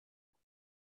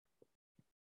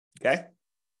 Okay.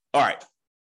 All right.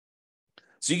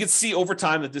 So you can see over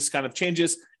time that this kind of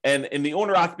changes. And in the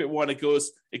owner occupant one, it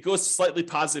goes slightly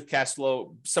positive cash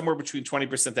flow, somewhere between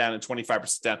 20% down and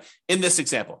 25% down. In this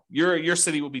example, your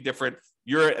city will be different.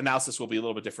 Your analysis will be a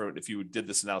little bit different if you did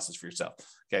this analysis for yourself.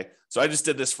 Okay. So I just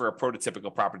did this for a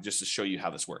prototypical property just to show you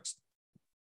how this works.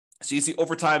 So you see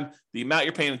over time, the amount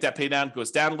you're paying in debt pay down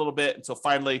goes down a little bit until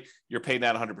finally you're paying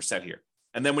down 100% here.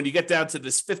 And then when you get down to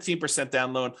this 15%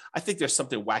 down loan, I think there's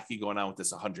something wacky going on with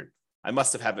this 100. I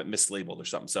must have it mislabeled or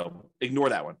something. So ignore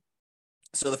that one.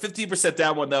 So the 15%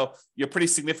 down one, though, you have pretty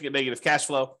significant negative cash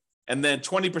flow. And then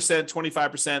 20%,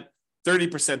 25%,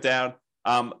 30% down.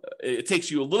 It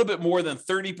takes you a little bit more than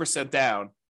 30% down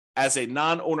as a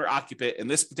non-owner occupant in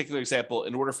this particular example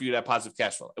in order for you to have positive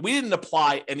cash flow. And we didn't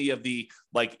apply any of the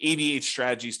like 88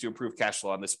 strategies to improve cash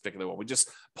flow on this particular one. We just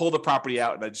pulled the property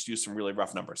out and I just used some really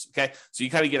rough numbers. Okay. So you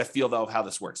kind of get a feel though of how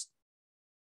this works.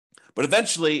 But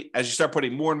eventually, as you start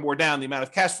putting more and more down, the amount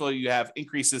of cash flow you have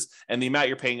increases and the amount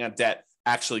you're paying on debt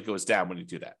actually goes down when you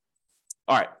do that.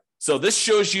 All right. So this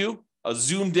shows you a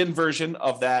zoomed in version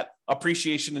of that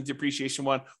appreciation and depreciation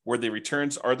one where the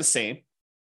returns are the same.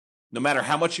 No matter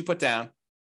how much you put down,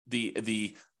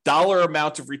 the dollar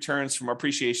amount of returns from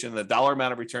appreciation and the dollar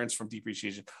amount of returns from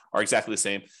depreciation are exactly the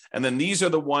same. And then these are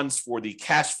the ones for the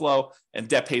cash flow and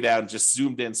debt pay down, just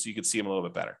zoomed in so you can see them a little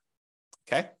bit better.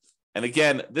 Okay. And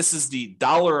again, this is the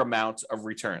dollar amount of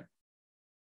return.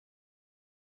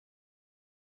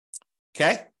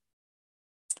 Okay.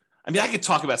 I mean, I could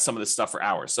talk about some of this stuff for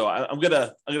hours. So I'm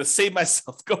gonna save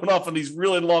myself going off on these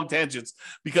really long tangents,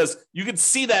 because you can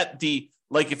see that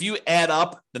like if you add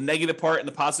up the negative part and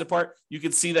the positive part, you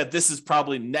can see that this is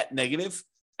probably net negative.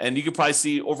 And you can probably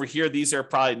see over here, these are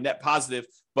probably net positive,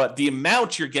 but the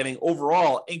amount you're getting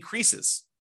overall increases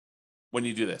when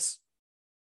you do this.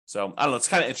 So I don't know, it's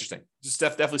kind of interesting. Just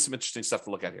definitely some interesting stuff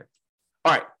to look at here.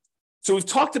 All right. So we've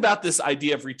talked about this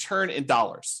idea of return in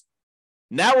dollars.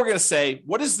 Now we're going to say,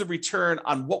 what is the return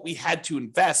on what we had to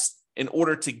invest in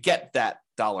order to get that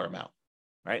dollar amount,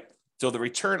 right? So the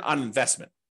return on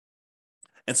investment.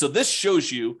 And so this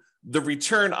shows you the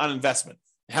return on investment.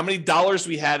 How many dollars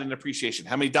we had in appreciation,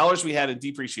 how many dollars we had in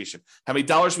depreciation, how many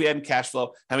dollars we had in cash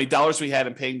flow, how many dollars we had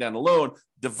in paying down a loan,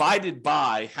 divided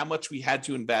by how much we had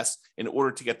to invest in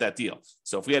order to get that deal.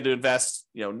 So if we had to invest,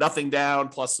 nothing down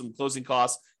plus some closing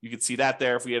costs, you could see that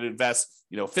there. If we had to invest,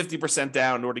 50%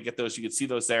 down in order to get those, you could see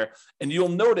those there. And you'll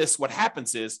notice what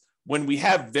happens is when we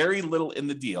have very little in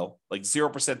the deal, like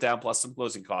 0% down plus some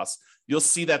closing costs, you'll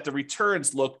see that the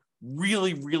returns look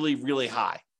really, really, really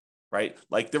high, right?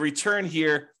 Like the return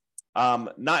here,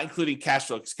 not including cash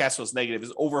flow, because cash flow is negative,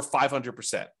 is over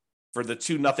 500% for the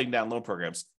two nothing down loan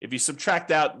programs. If you subtract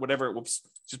out whatever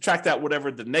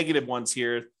the negative ones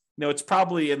here, it's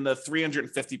probably in the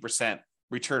 350%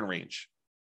 return range.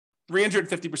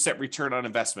 350% return on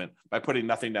investment by putting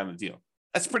nothing down the deal.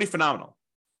 That's pretty phenomenal.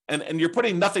 And you're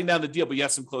putting nothing down the deal, but you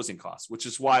have some closing costs, which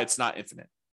is why it's not infinite.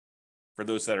 For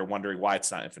those that are wondering why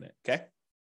it's not infinite, okay?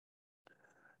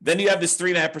 Then you have this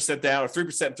 3.5% down, or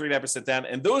 3%, 3.5% down,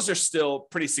 and those are still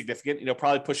pretty significant,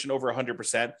 probably pushing over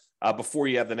 100% before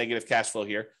you have the negative cash flow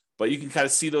here. But you can kind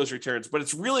of see those returns, but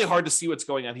it's really hard to see what's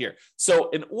going on here. So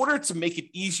in order to make it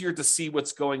easier to see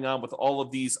what's going on with all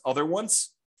of these other ones,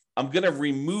 I'm going to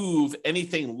remove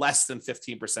anything less than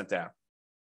 15% down.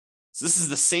 So this is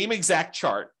the same exact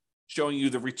chart showing you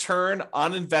the return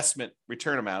on investment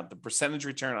return amount, the percentage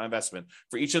return on investment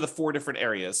for each of the four different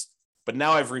areas. But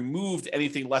now I've removed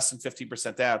anything less than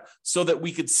 15% down so that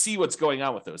we could see what's going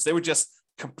on with those. They were just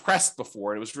compressed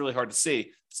before, and it was really hard to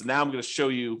see. So now I'm going to show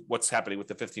you what's happening with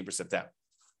the 15% down.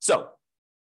 So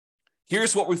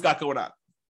here's what we've got going on.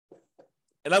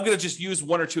 And I'm going to just use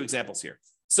one or two examples here.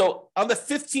 So on the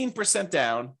 15%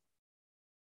 down,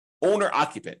 owner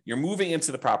occupant, you're moving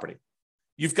into the property.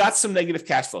 You've got some negative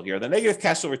cash flow here. The negative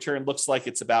cash flow return looks like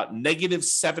it's about negative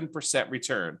 7%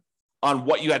 return on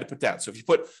what you had to put down. So if you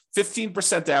put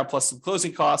 15% down plus some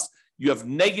closing costs, you have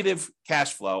negative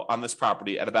cash flow on this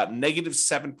property at about negative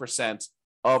 7%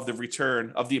 of the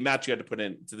return of the amount you had to put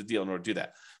into the deal in order to do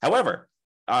that. However,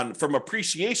 from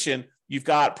appreciation, you've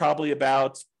got probably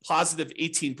about positive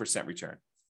 18% return.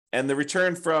 And the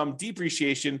return from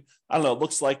depreciation, I don't know, it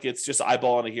looks like it's just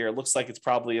eyeballing it here. It looks like it's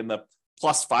probably in the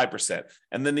plus 5%.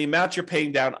 And then the amount you're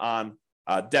paying down on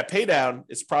debt pay down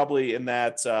is probably in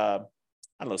that,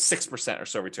 6% or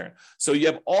so return. So you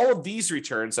have all of these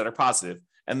returns that are positive,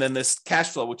 and then this cash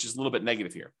flow, which is a little bit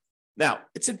negative here. Now,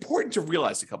 it's important to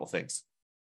realize a couple things.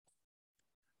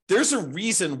 There's a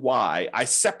reason why I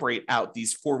separate out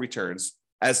these four returns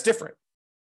as different,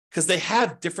 because they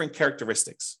have different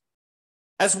characteristics.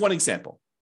 As one example,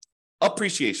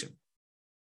 appreciation.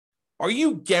 Are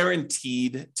you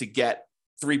guaranteed to get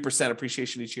 3%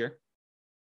 appreciation each year?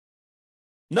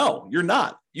 No, you're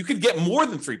not. You could get more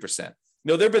than 3%.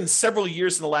 There have been several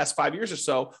years in the last 5 years or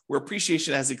so where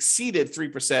appreciation has exceeded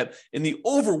 3% in the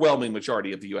overwhelming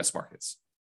majority of the US markets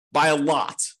by a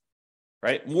lot,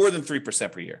 right? More than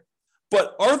 3% per year.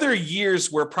 But are there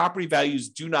years where property values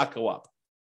do not go up?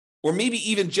 Or maybe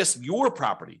even just your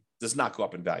property does not go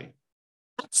up in value?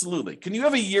 Absolutely. Can you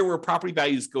have a year where property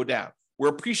values go down,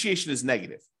 where appreciation is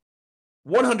negative?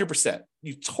 100%.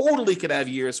 You totally could have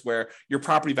years where your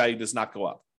property value does not go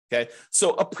up. Okay.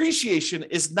 So appreciation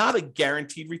is not a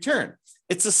guaranteed return.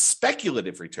 It's a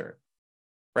speculative return,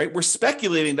 right? We're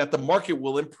speculating that the market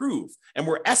will improve, and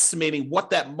we're estimating what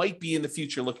that might be in the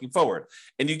future looking forward.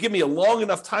 And you give me a long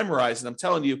enough time horizon, I'm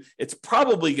telling you, it's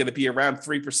probably going to be around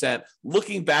 3%,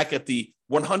 looking back at the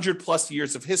 100 plus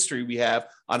years of history we have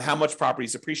on how much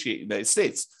properties appreciate in the United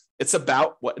States. It's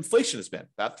about what inflation has been,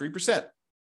 about 3%.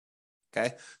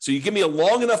 Okay. So you give me a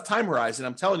long enough time horizon,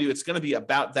 I'm telling you, it's going to be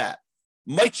about that.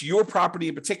 Might your property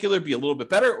in particular be a little bit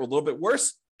better or a little bit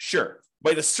worse? Sure.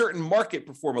 Might a certain market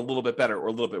perform a little bit better or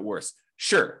a little bit worse?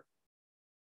 Sure.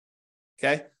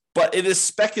 Okay. but it is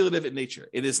speculative in nature.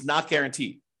 It is not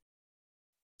guaranteed.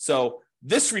 So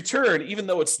this return, even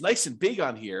though it's nice and big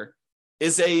on here,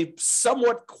 is a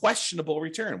somewhat questionable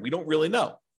return. We don't really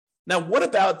know. Now, what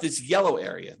about this yellow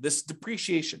area, this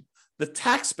depreciation, the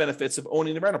tax benefits of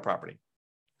owning the rental property?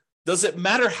 Does it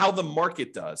matter how the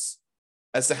market does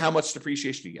as to how much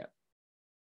depreciation you get?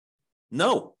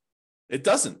 No, it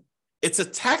doesn't. It's a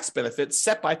tax benefit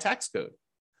set by tax code.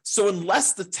 So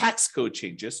unless the tax code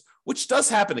changes, which does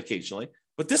happen occasionally,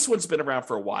 but this one's been around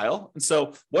for a while. And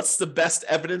so what's the best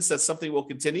evidence that something will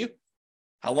continue?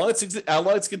 How long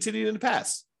it's continued in the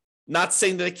past. Not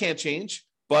saying that it can't change,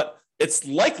 but it's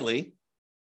likely,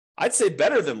 I'd say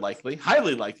better than likely,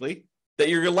 highly likely, that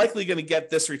you're likely going to get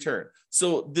this return.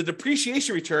 So the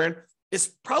depreciation return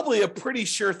is probably a pretty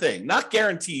sure thing. Not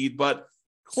guaranteed, but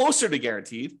closer to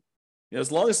guaranteed.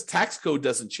 As long as tax code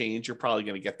doesn't change, you're probably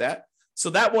going to get that. So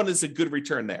that one is a good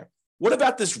return there. What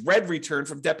about this red return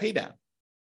from debt paydown?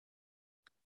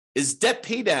 Is debt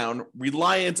paydown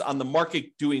reliant on the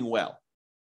market doing well?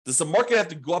 Does the market have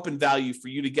to go up in value for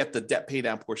you to get the debt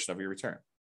paydown portion of your return?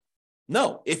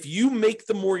 No. If you make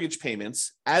the mortgage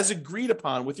payments as agreed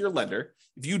upon with your lender,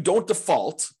 if you don't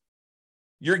default,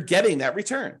 you're getting that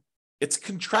return. It's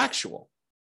contractual.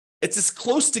 It's as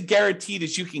close to guaranteed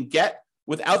as you can get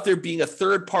without there being a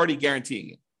third party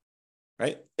guaranteeing it.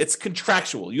 Right? It's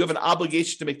contractual. You have an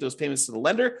obligation to make those payments to the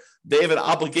lender. They have an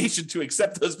obligation to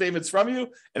accept those payments from you.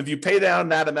 And if you pay down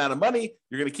that amount of money,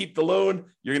 you're going to keep the loan.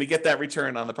 You're going to get that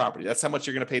return on the property. That's how much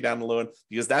you're going to pay down the loan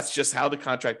because that's just how the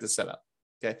contract is set up.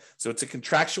 Okay. So it's a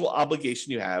contractual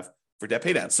obligation you have for debt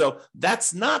pay down. So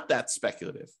that's not that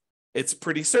speculative. It's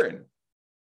pretty certain.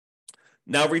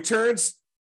 Now returns,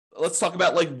 let's talk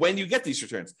about like when you get these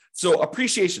returns. So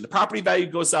appreciation, the property value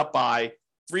goes up by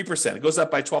 3%. It goes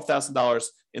up by $12,000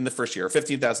 in the first year or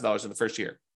 $15,000 in the first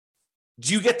year.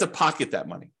 Do you get to pocket that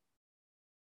money?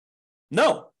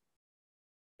 No.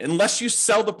 Unless you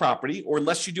sell the property or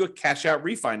unless you do a cash out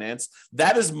refinance,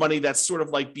 that is money that's sort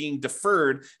of like being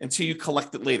deferred until you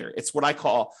collect it later. It's what I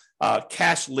call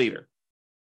cash later.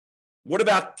 What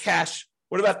about cash?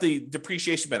 What about the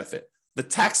depreciation benefit? The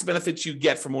tax benefits you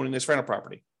get from owning this rental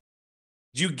property.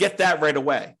 Do you get that right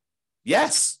away?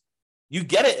 Yes. You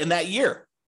get it in that year.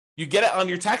 You get it on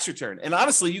your tax return. And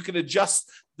honestly, you can adjust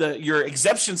your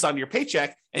exemptions on your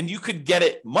paycheck and you could get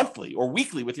it monthly or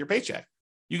weekly with your paycheck.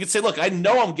 You could say, look, I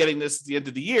know I'm getting this at the end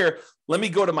of the year. Let me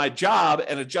go to my job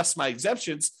and adjust my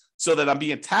exemptions so that I'm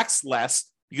being taxed less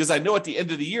because I know at the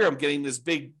end of the year, I'm getting this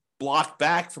big block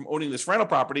back from owning this rental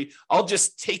property. I'll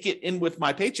just take it in with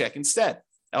my paycheck instead.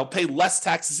 I'll pay less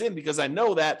taxes in because I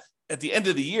know that at the end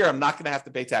of the year, I'm not going to have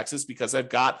to pay taxes because I've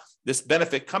got this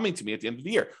benefit coming to me at the end of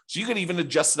the year. So you can even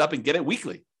adjust it up and get it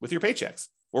weekly with your paychecks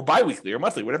or biweekly or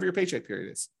monthly, whatever your paycheck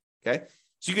period is. Okay.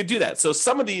 So you can do that. So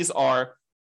some of these are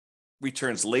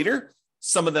returns later.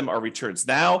 Some of them are returns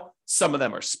now. Some of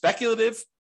them are speculative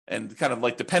and kind of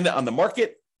like dependent on the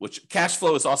market, which cash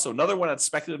flow is also another one that's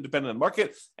speculative dependent on the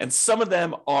market. And some of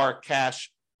them are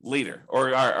cash later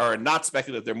or are not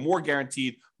speculative. They're more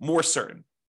guaranteed, more certain.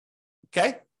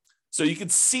 Okay. So you can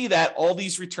see that all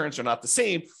these returns are not the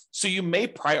same. So you may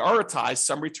prioritize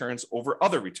some returns over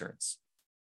other returns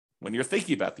when you're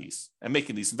thinking about these and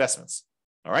making these investments.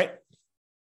 All right.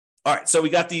 All right. So we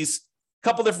got these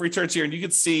couple different returns here, and you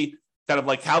can see kind of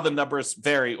like how the numbers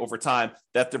vary over time,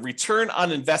 that the return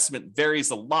on investment varies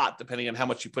a lot depending on how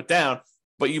much you put down,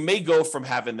 but you may go from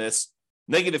having this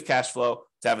negative cash flow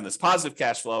to having this positive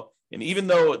cash flow. And even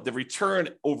though the return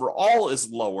overall is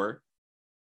lower,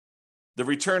 the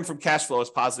return from cash flow is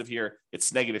positive here.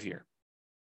 It's negative here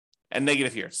and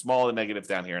negative here, small and negative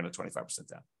down here and a 25%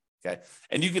 down. Okay.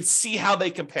 And you can see how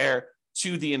they compare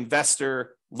to the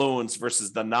investor loans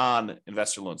versus the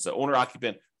non-investor loans, the owner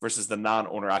occupant versus the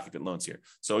non-owner occupant loans here.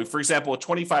 So for example, a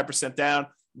 25% down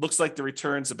looks like the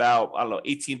return's about,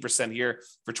 18% here.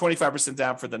 For 25%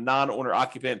 down for the non-owner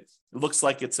occupant, it looks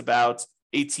like it's about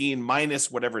 18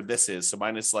 minus whatever this is. So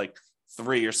minus like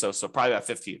 3 or so probably about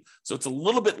 15. So it's a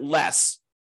little bit less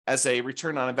as a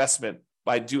return on investment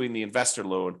by doing the investor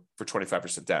loan for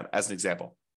 25% down as an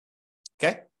example.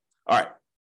 Okay. All right.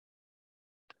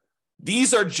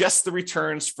 These are just the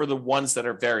returns for the ones that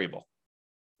are variable.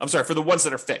 For the ones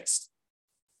that are fixed.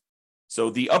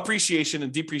 So the appreciation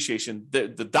and depreciation, the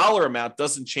dollar amount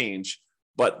doesn't change,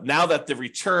 but now that the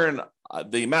return,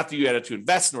 the amount that you had to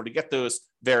invest in order to get those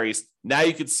varies, now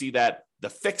you can see that the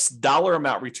fixed dollar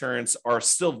amount returns are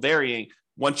still varying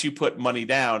once you put money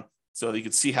down, so that you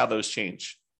can see how those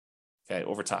change, okay,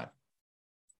 over time.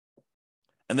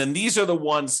 And then these are the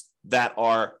ones that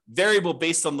are variable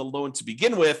based on the loan to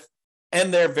begin with,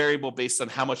 and they're variable based on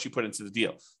how much you put into the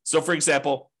deal. So for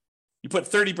example, You put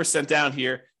 30% down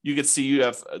here, you can see you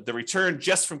have the return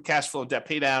just from cash flow and debt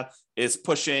pay down is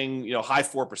pushing, high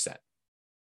 4%.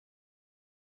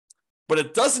 But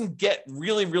it doesn't get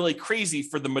really, really crazy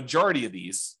for the majority of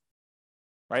these,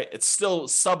 right? It's still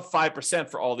sub 5%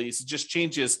 for all these. It just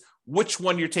changes which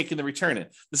one you're taking the return in.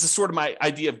 This is sort of my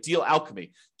idea of deal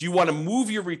alchemy. Do you want to move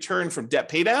your return from debt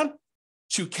pay down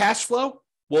to cash flow?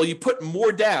 Well, you put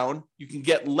more down, you can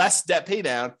get less debt pay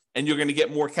down, and you're going to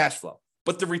get more cash flow.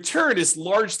 But the return is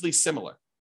largely similar,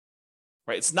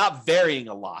 right? It's not varying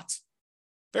a lot,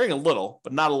 varying a little,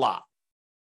 but not a lot.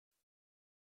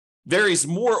 Varies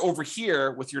more over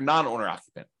here with your non-owner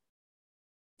occupant.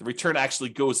 The return actually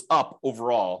goes up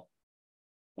overall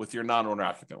with your non-owner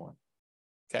occupant one.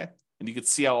 Okay. And you can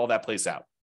see how all that plays out.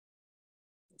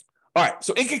 All right.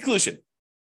 So in conclusion,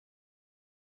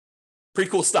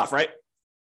 pretty cool stuff, right?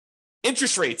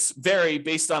 Interest rates vary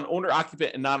based on owner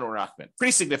occupant and non-owner occupant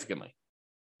pretty significantly.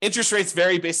 Interest rates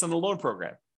vary based on the loan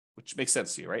program, which makes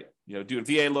sense to you, right? Doing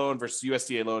VA loan versus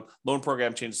USDA loan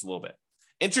program changes a little bit.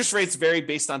 Interest rates vary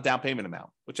based on down payment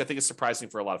amount, which I think is surprising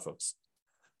for a lot of folks.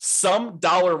 Some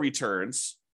dollar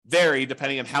returns vary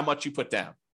depending on how much you put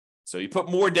down. So you put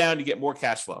more down, you get more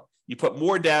cash flow. You put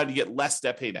more down, you get less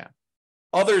debt pay down.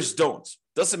 Others don't.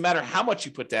 Doesn't matter how much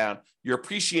you put down, your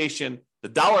appreciation, the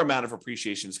dollar amount of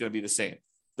appreciation is going to be the same.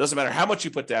 Doesn't matter how much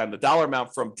you put down, the dollar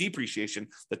amount from depreciation,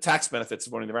 the tax benefits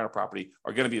of owning the rental property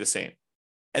are going to be the same.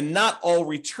 And not all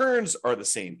returns are the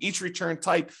same. Each return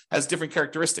type has different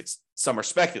characteristics. Some are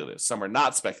speculative, some are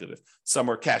not speculative. Some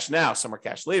are cash now, some are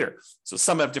cash later. So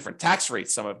some have different tax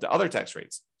rates, some have the other tax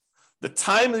rates. The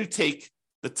time you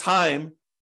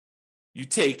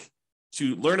take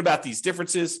to learn about these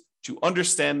differences, to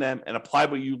understand them and apply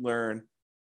what you learn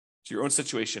to your own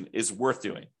situation is worth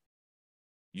doing.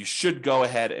 You should go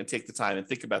ahead and take the time and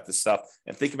think about this stuff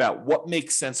and think about what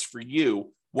makes sense for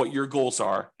you, what your goals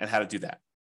are, and how to do that.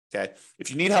 Okay.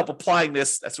 If you need help applying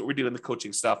this, that's what we do in the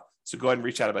coaching stuff. So go ahead and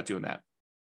reach out about doing that.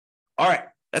 All right.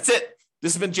 That's it.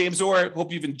 This has been James Orr.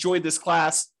 Hope you've enjoyed this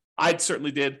class. I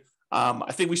certainly did.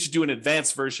 I think we should do an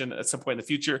advanced version at some point in the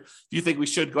future. If you think we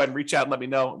should, go ahead and reach out and let me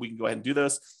know. We can go ahead and do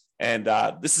those. And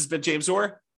this has been James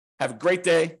Orr. Have a great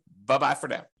day. Bye-bye for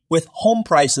now. With home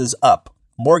prices up,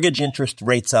 mortgage interest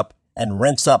rates up, and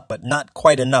rents up, but not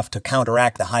quite enough to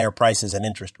counteract the higher prices and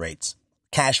interest rates,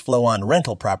 cash flow on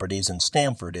rental properties in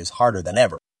Stamford is harder than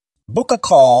ever. Book a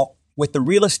call with the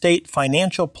Real Estate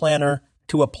Financial Planner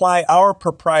to apply our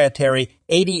proprietary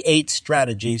 88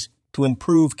 strategies to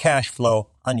improve cash flow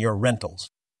on your rentals.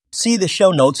 See the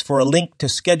show notes for a link to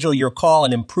schedule your call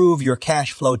and improve your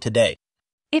cash flow today.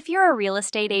 If you're a real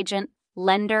estate agent,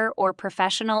 lender, or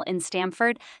professional in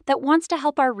Stamford that wants to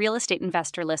help our real estate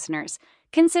investor listeners,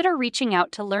 consider reaching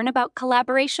out to learn about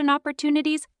collaboration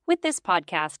opportunities with this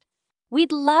podcast.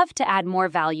 We'd love to add more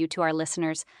value to our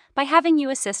listeners by having you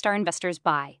assist our investors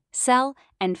buy, sell,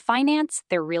 and finance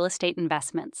their real estate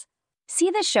investments. See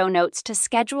the show notes to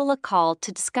schedule a call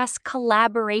to discuss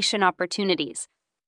collaboration opportunities.